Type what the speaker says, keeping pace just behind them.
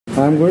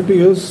I am going to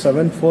use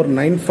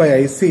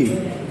 7495 IC.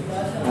 I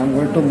am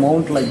going to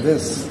mount like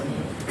this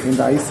in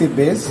the IC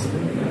base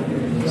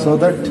so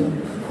that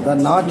the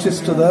notch is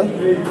to the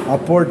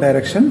upward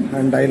direction,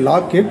 and I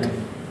lock it.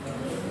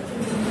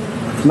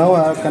 Now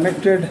I have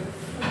connected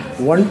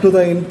 1 to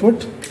the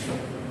input,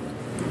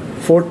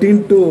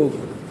 14 to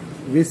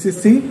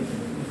VCC,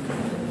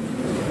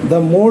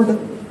 the mode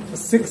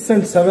 6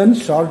 and 7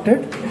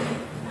 shorted,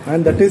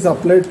 and that is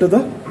applied to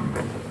the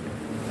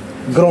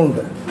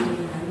ground.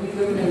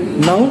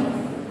 Now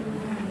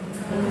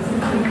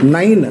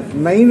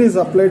 9 is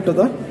applied to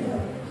the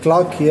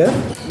clock here,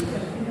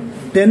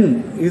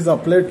 10 is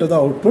applied to the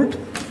output,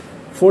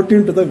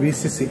 14 to the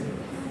VCC.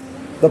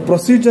 The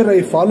procedure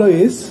I follow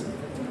is,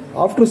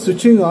 after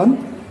switching on,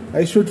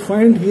 I should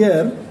find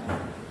here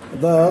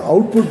the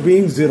output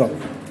being 0.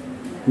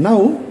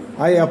 Now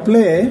I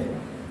apply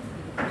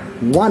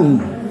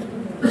 1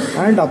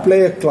 and apply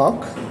a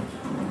clock,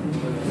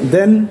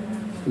 then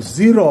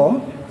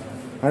 0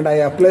 and I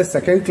apply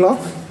second clock,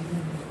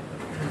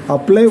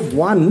 apply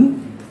 1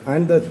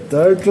 and the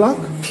third clock,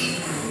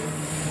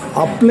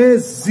 apply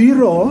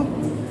 0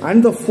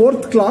 and the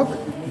fourth clock,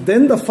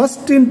 then the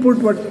first input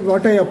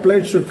what I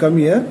applied should come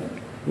here.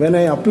 When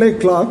I apply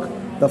clock,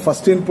 the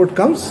first input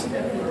comes,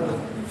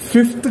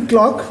 fifth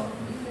clock,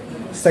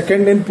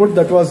 second input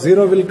that was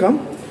 0 will come,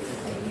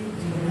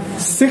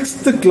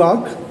 sixth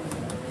clock,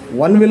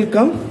 1 will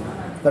come,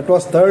 that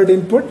was third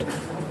input,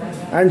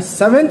 and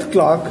seventh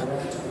clock,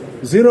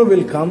 0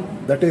 will come,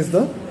 that is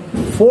the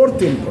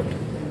fourth input.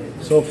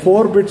 So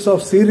 4 bits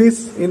of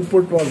series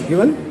input was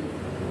given,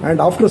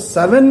 and after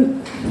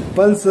 7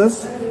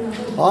 pulses,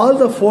 all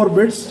the 4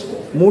 bits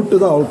moved to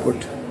the output.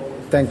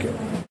 Thank you.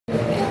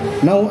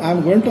 Now I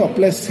am going to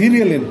apply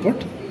serial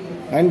input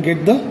and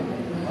get the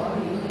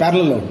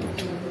parallel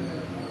output.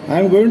 I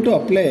am going to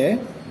apply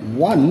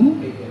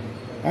 1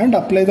 and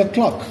apply the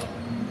clock.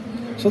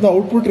 So the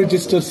output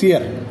registers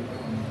here.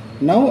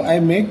 Now I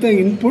make the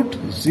input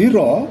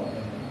 0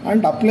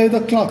 and apply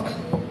the clock.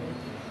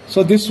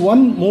 So this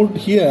 1 moved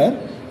here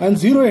and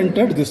 0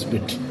 entered this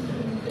bit.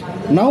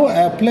 Now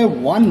I apply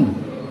 1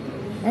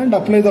 and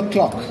apply the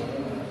clock.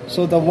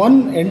 So the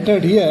 1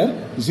 entered here,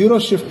 0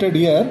 shifted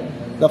here,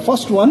 the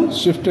first one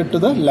shifted to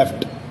the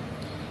left.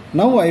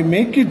 Now I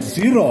make it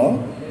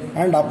 0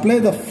 and apply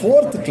the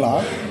fourth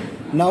clock.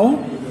 Now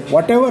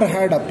whatever I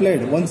had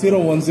applied,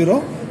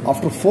 1010,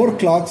 after 4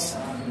 clocks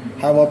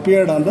have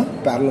appeared on the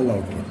parallel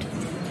output.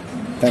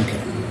 Thank you.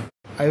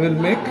 I will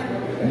make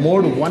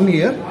mode 1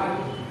 here.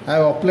 I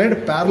have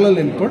applied parallel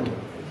input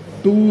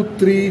 2,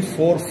 3,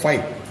 4,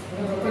 5.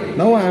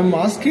 Now I am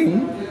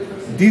asking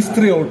these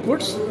 3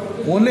 outputs.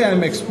 Only I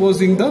am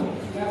exposing the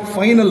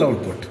final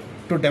output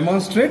to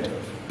demonstrate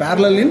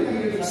parallel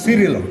in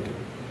serial out.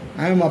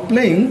 I am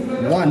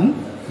applying 1,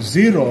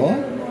 0,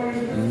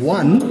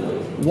 1,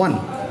 1.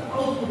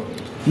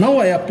 Now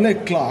I apply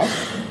clock.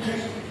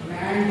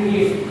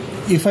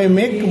 If I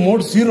make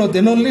mode 0,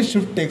 then only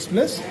shift takes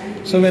place.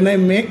 So when I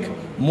make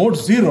mode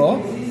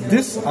 0,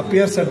 this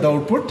appears at the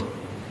output.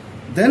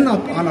 Then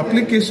on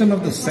application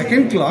of the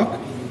second clock,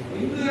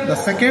 the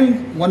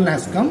second one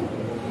has come.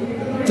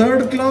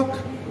 Third clock,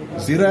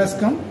 0 has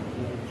come.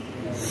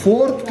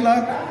 Fourth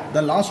clock,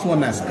 the last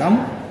one has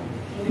come.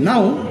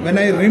 Now when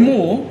I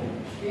remove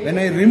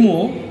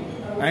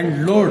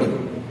and load,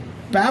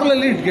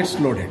 parallelly it gets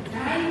loaded.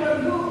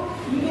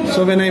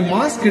 So when I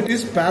mask, it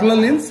is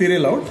parallel in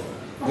serial out.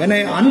 When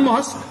I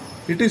unmask,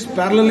 it is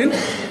parallel in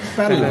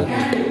parallel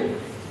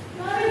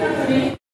out.